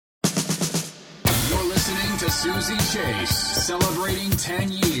listening to Susie Chase, celebrating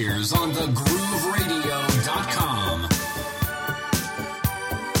 10 years on thegrooveradio.com.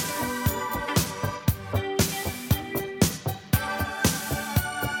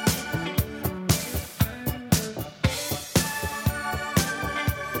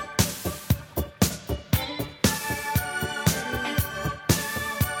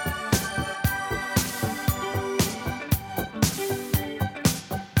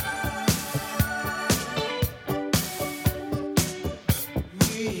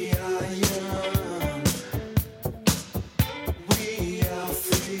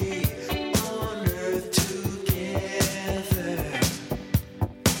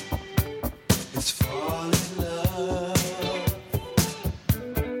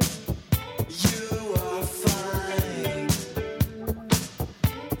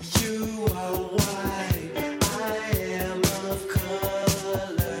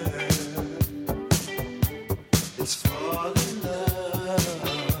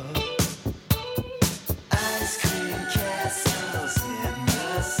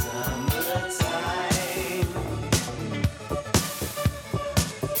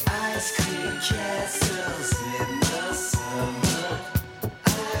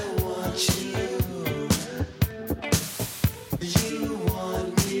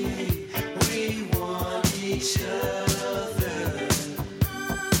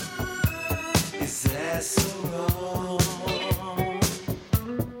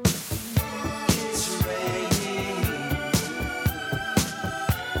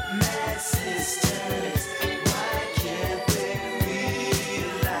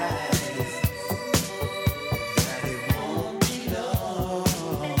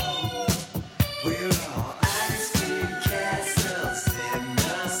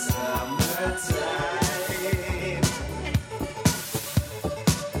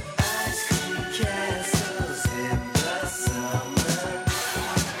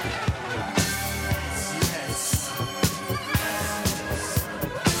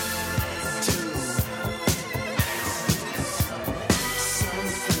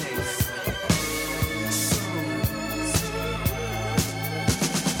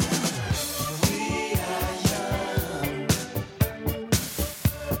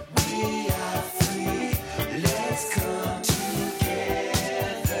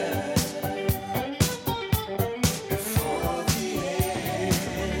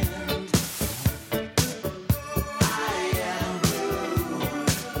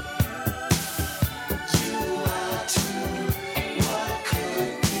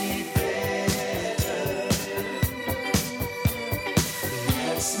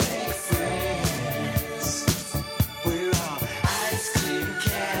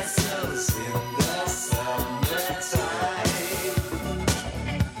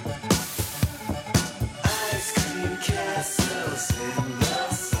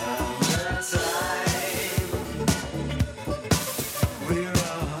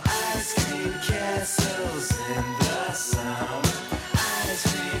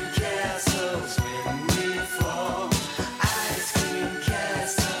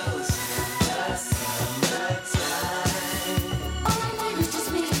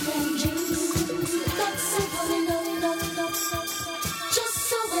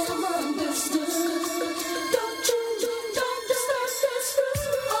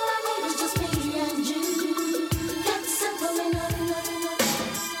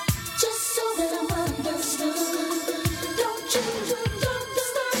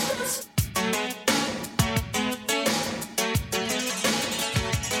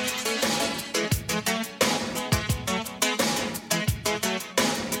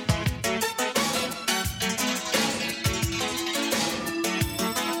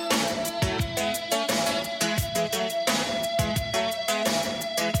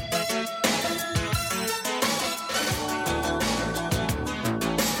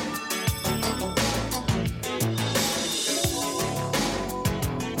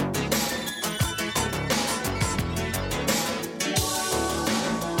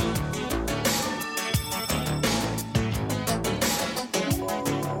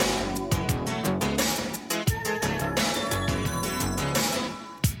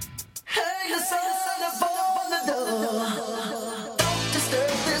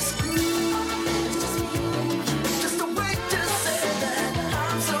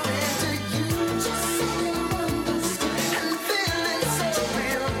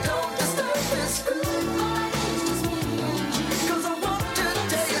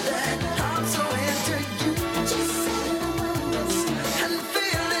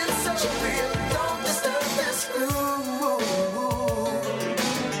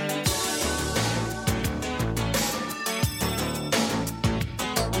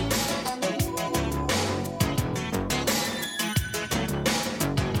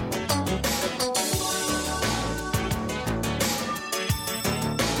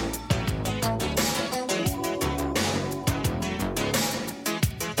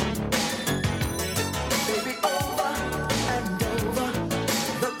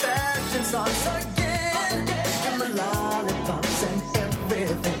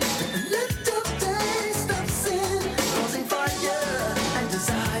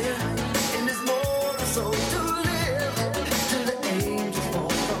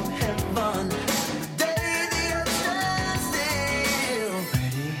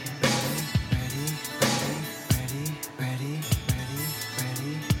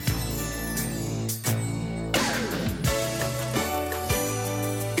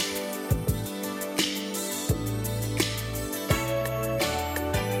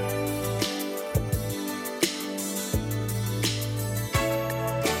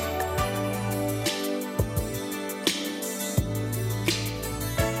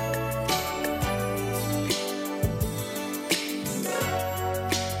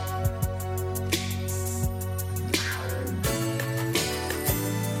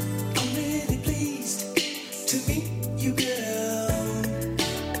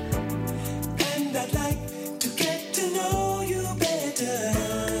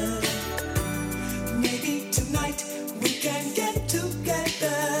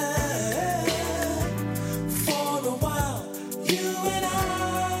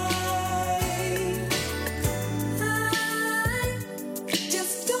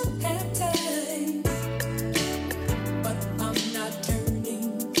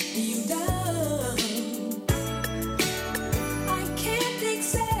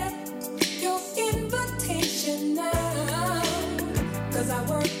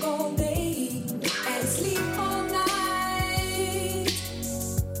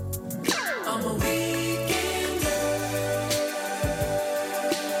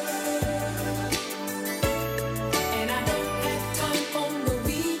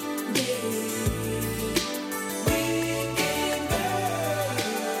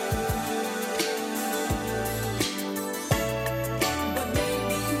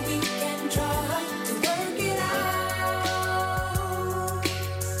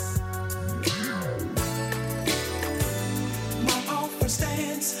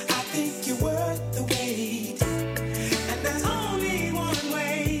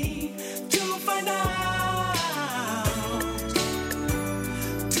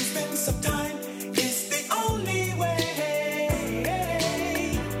 waste of time. It's the only way.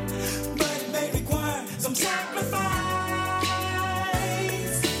 But it may require some sacrifice.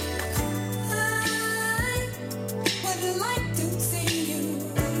 I would like to see you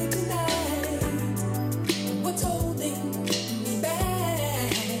tonight. What's holding me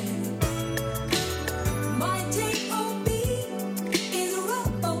back? My J.O.B. is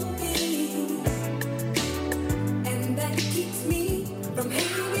rough on me, and that keeps me from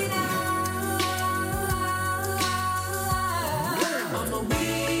hanging out. I'm a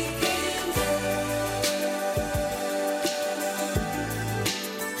weekend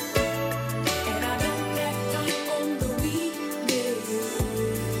and I don't have time on the weekdays.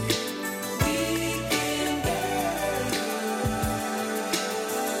 Weekend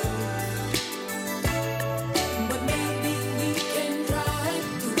but maybe we can try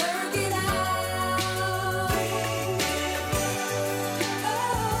to work it out.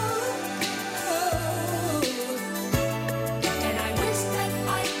 And I wish that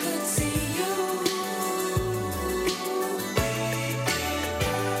I could see you.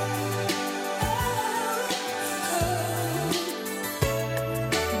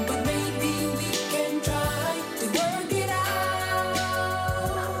 But maybe we can try to work it out.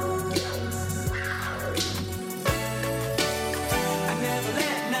 I never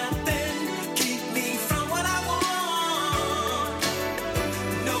let nothing keep me from what I want.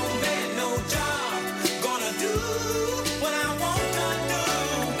 No man, no job, gonna do what I want to do.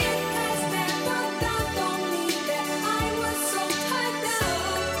 It has never dawned on me that I was so tied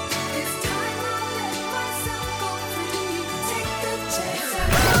down. This time I'll let myself go free. Take the chance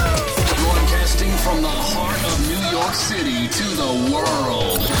and Broadcasting from the heart of New York City to the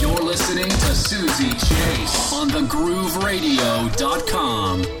world. You're listening to Susie Chase on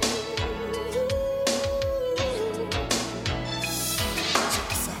thegrooveradio.com.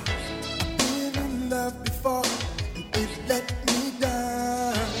 Been in love before, and it let me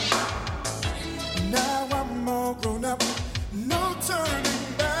down. Now I'm all grown up, no turning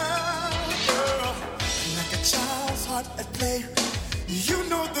back, girl. Like a child's heart at play, you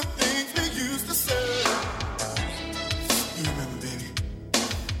know the things we used to say. You remember, baby,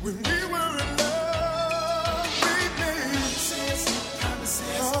 when we were in love, we made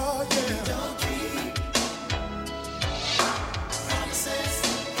promises, oh yeah. Don't keep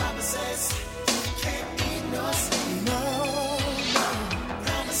promises, can't keep no sleep. No, no,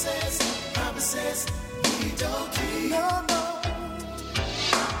 Promises, we don't keep. no, no.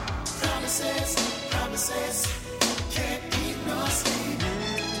 Promises, can't keep no sleep.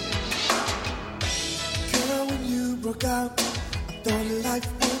 Girl, when you broke out, I thought life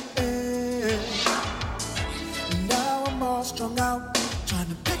would end. Now I'm all strung out, trying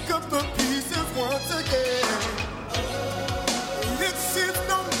to pick up the pieces once again. It seems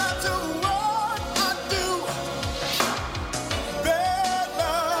no matter what I do, bad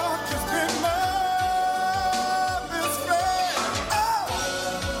luck has been my best friend. Oh,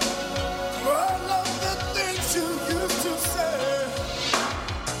 all of the things you used to say,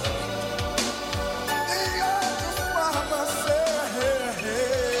 they are just promises.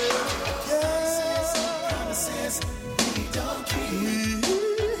 Yeah. Promises, we don't keep.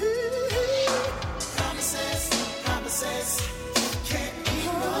 Promises, can't keep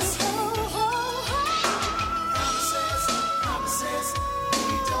no sleep. Promises,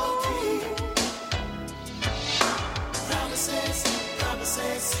 we don't keep. Promises,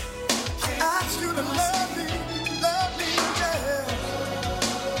 I asked you to love me, yeah.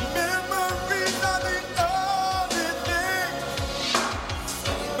 Memories are the only thing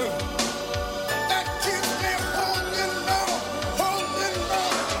that keeps me holding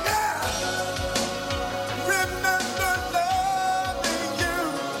on, yeah. Remember loving you.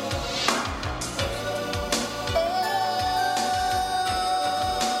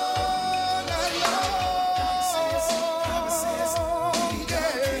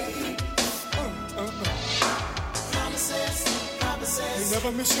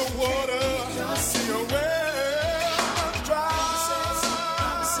 Never miss your water, see your well dry.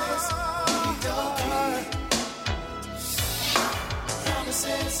 promises, we don't keep.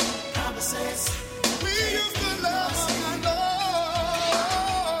 Promises, We used to love, I know.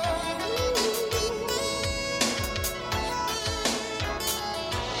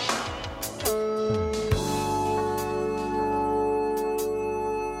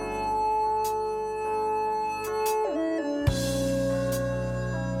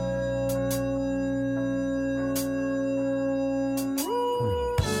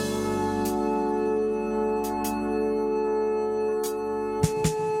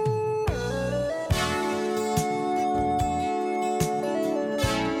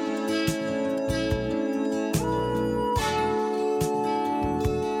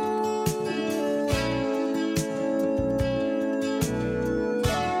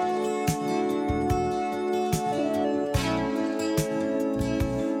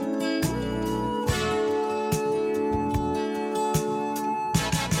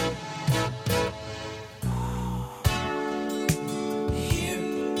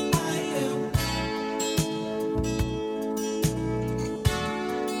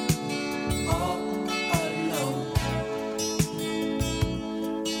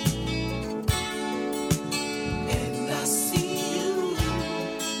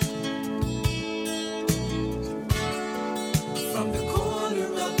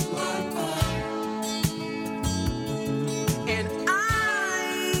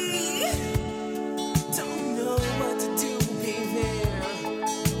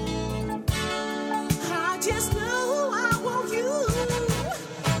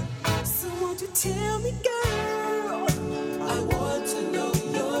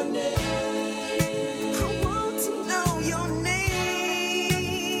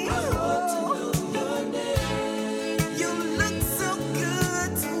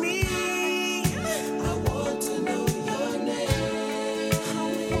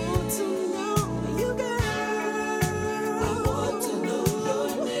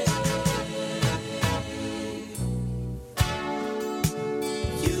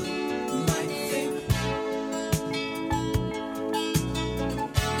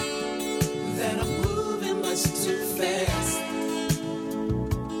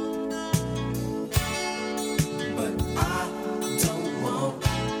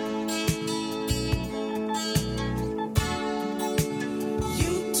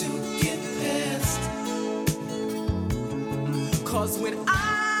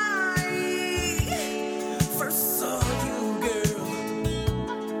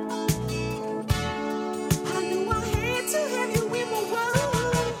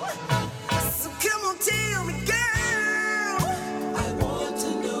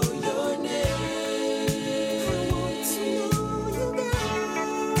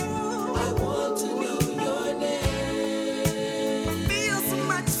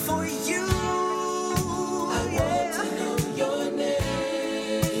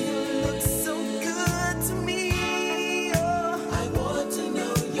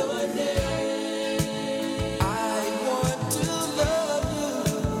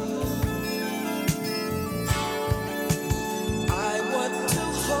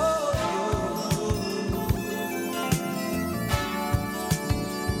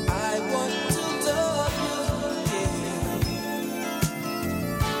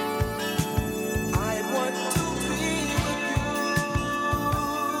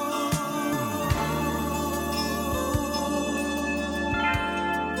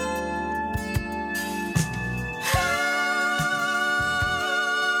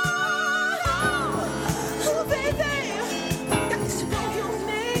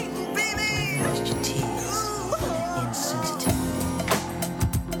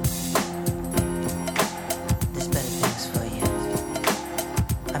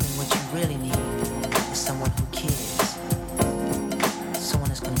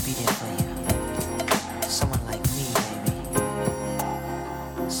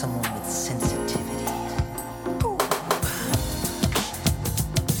 someone with sensitivity.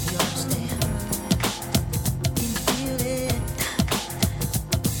 You understand? Can you feel it?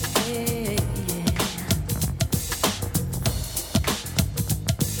 Yeah, yeah.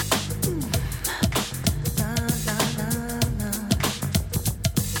 Na, na, na, na.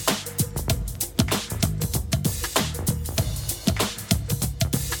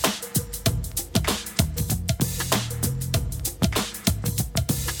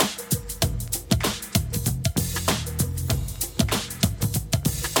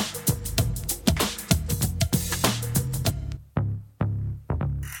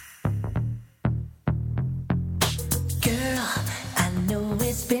 Girl, I know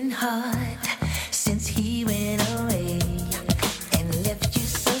it's been hard since he went away and left you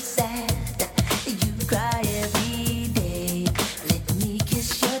so sad. You cry every day. Let me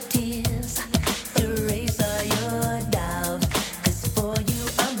kiss your tears, erase all your doubts. 'Cause for you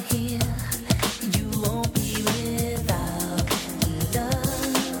I'm here. You won't be without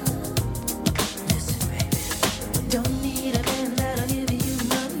love. Listen, baby, don't need a man that'll give you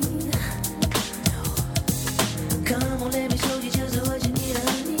money. Come on, let me show you just what you need,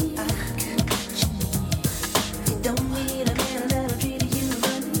 honey. I got what you need. You don't need a man that'll treat you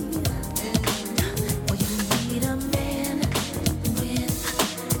funny. Well, you need a man with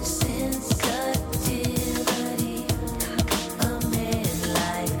sensitivity. A man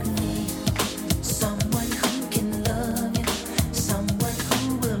like me. Someone who can love you. Someone who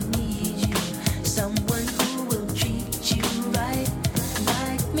will need you. Someone who will treat you right.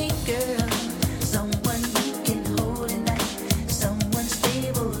 Like me, girl. Someone you can hold at night. Someone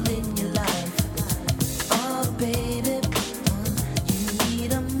stable in your life. Oh, baby, you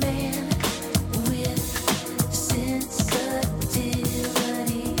need a man with sensitivity.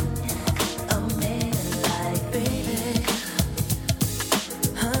 A man like baby,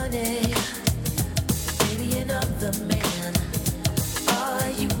 honey, baby, another man. Oh,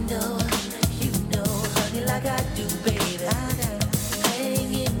 you know, honey, like I do, baby.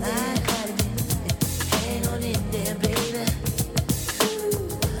 Hang in there, hang on in there, baby.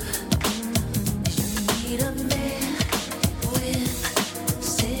 You need a man with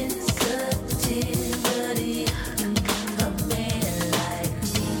sensitivity. A man like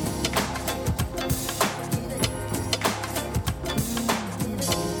me.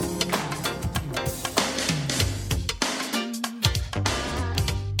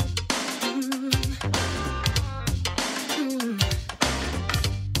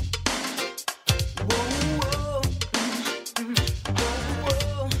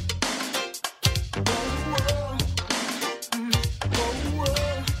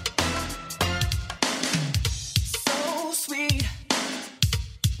 So sweet,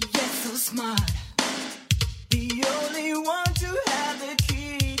 yet so smart. The only one to have the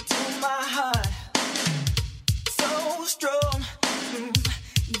key to my heart. So strong,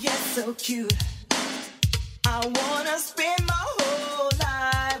 yet so cute. I wanna spend my whole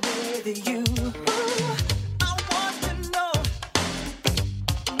life with you. I want to know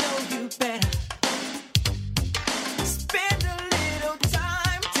you better. Spend a little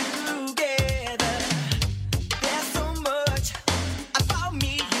time together. There's so much about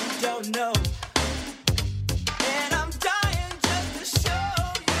me you don't know. And I'm dying just to show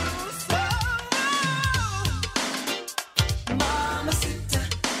you so. Mamacita,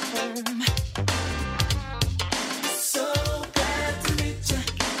 so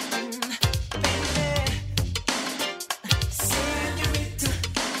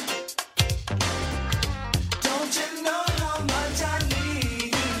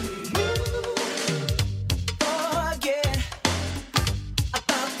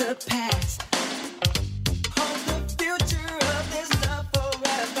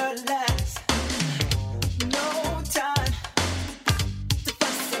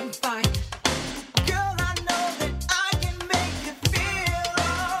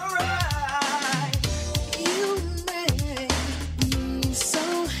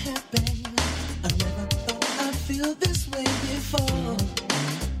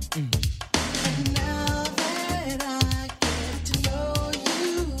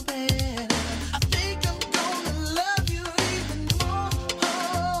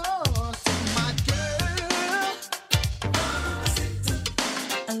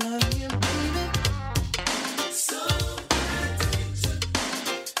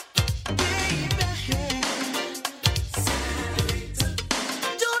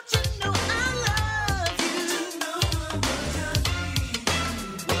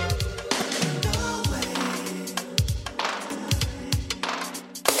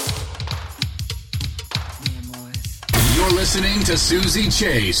listening to Susie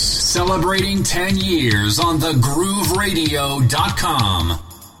Chase, celebrating 10 years on thegrooveradio.com.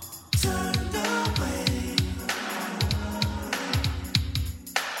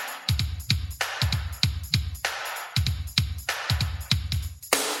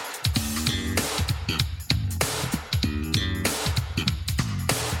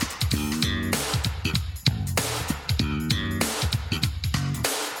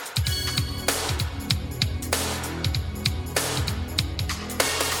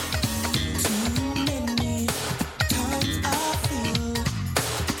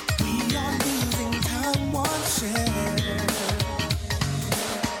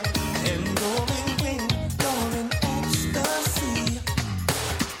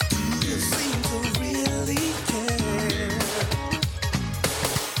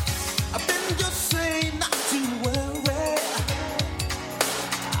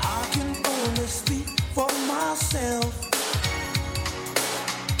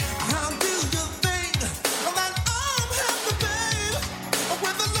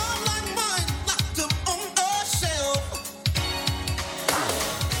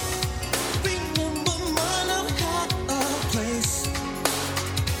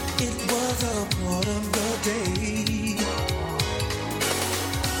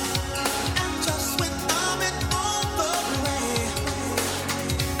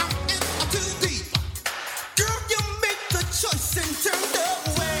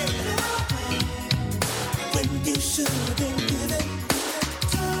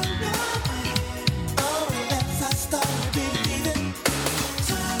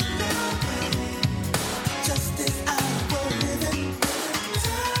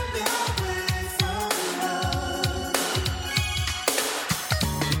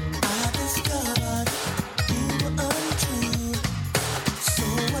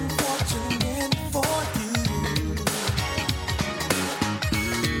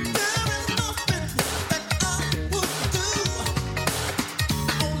 There is nothing that I would do.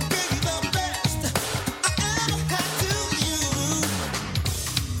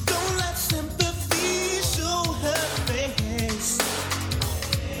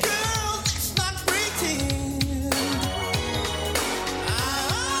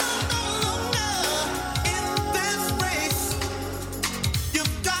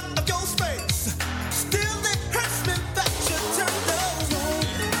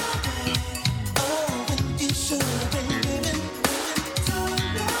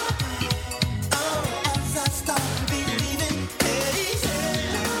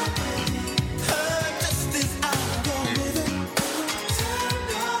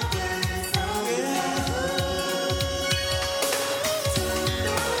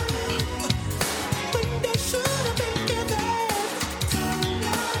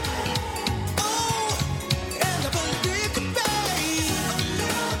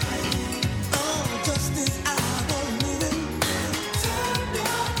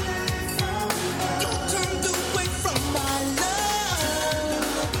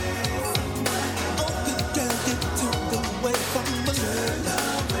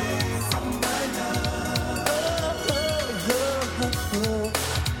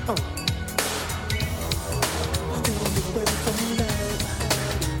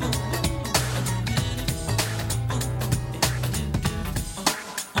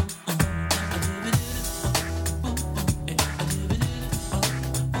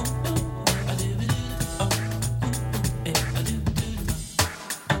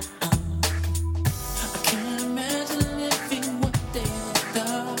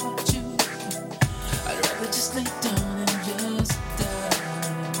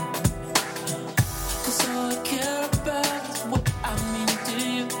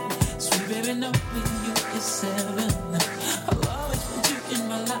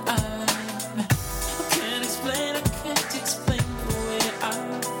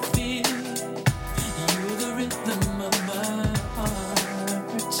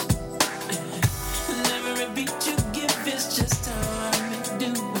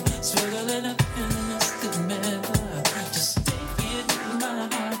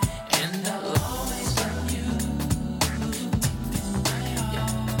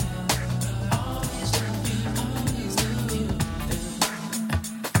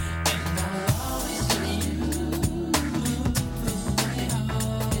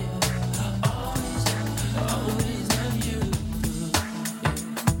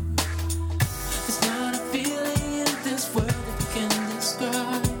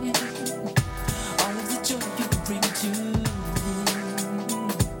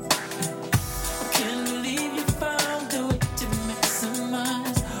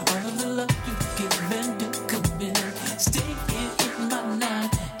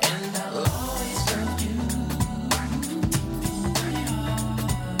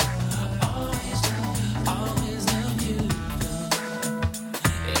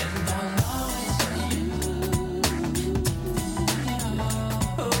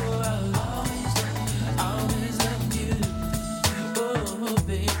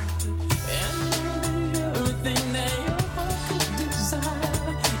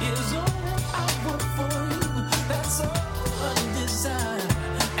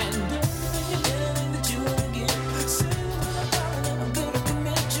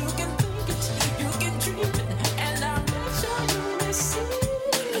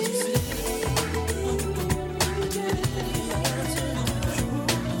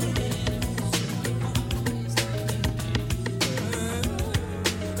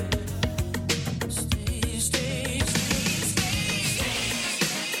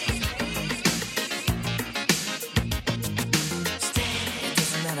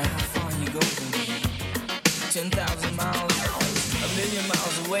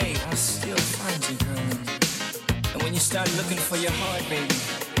 start looking for your heart, baby,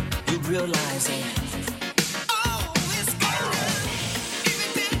 you realize that. Oh, it's gone. Even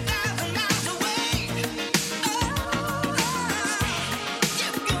 10,000 miles away. Oh,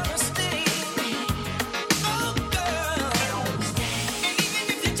 you're gonna stay. Oh, girl. And even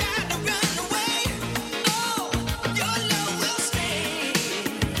if you try to run away, oh, your love will stay.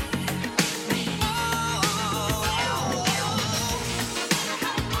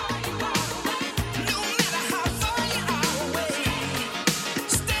 No matter how far you are away,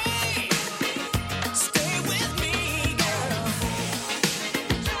 stay with me, girl.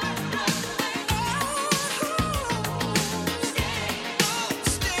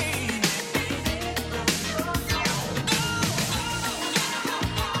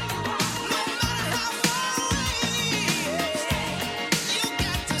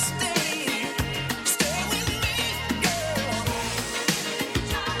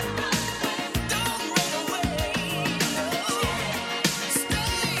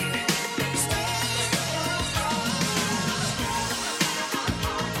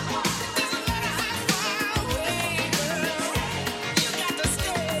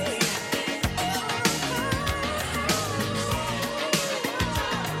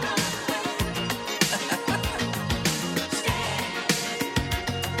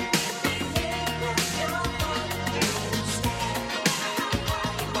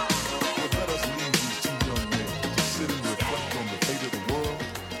 But let us leave these two young men to sit and reflect on the fate of the world.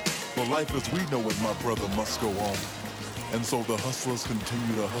 For life as we know it, my brother, must go on. And so the hustlers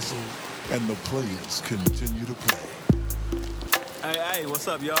continue to hustle, and the players continue to play. Hey, what's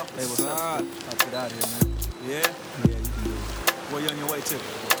up, y'all? Hey, what's up? I'll get out of here, man. Yeah? Yeah, you can do it. Where you on your way to?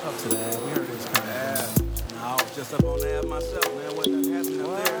 Up to that. We heard it was coming. No, I was just up on the app myself, man. Wasn't nothing happening up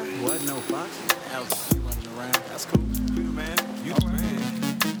there. What? No Foxy? I was running around. That's cool. You the man. You the man.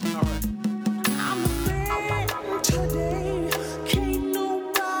 All right. I'm bad today. Can't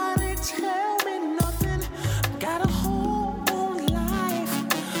nobody tell me nothing. Got a hold on life.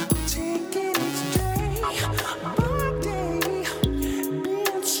 I'm taking each day by day.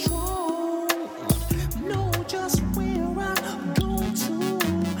 Being strong. Know just where I'm going to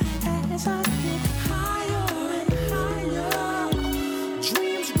as I get higher and higher.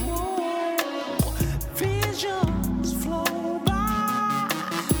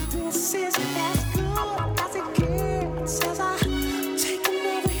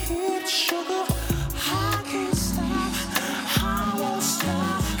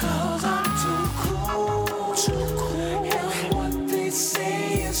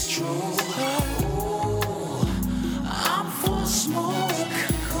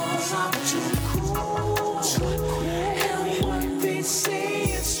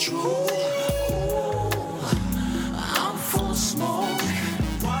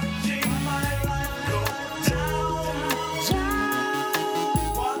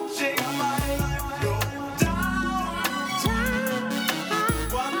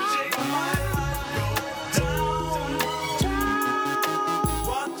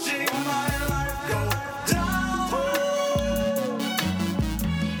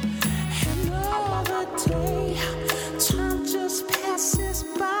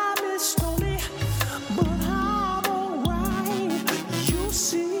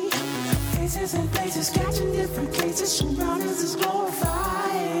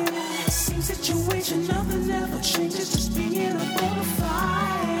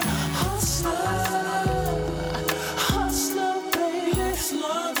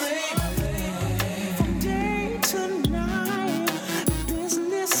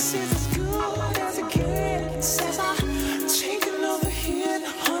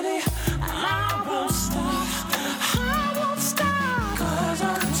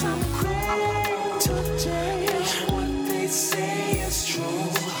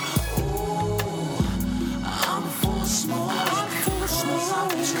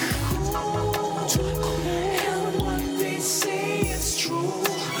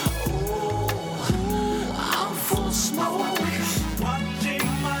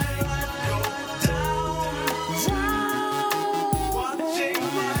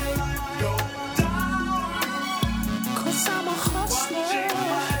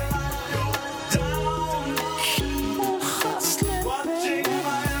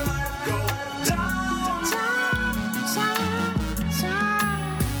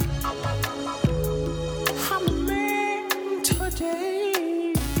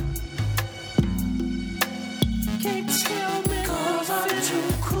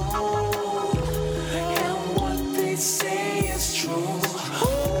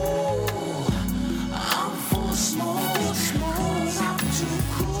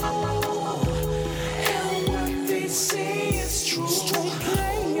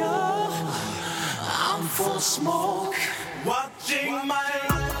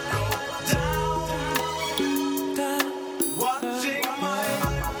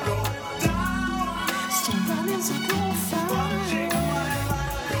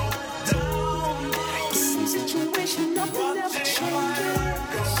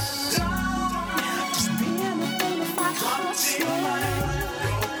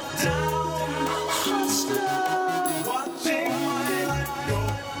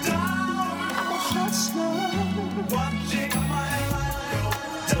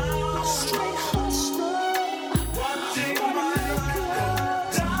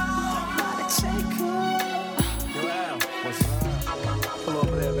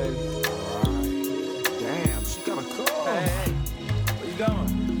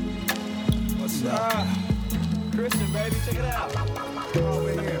 Christian, baby, check it out. Come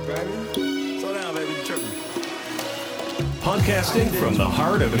over here, baby. Slow down, baby. You're tripping. Podcasting from the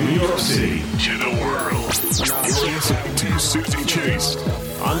heart of New York City to the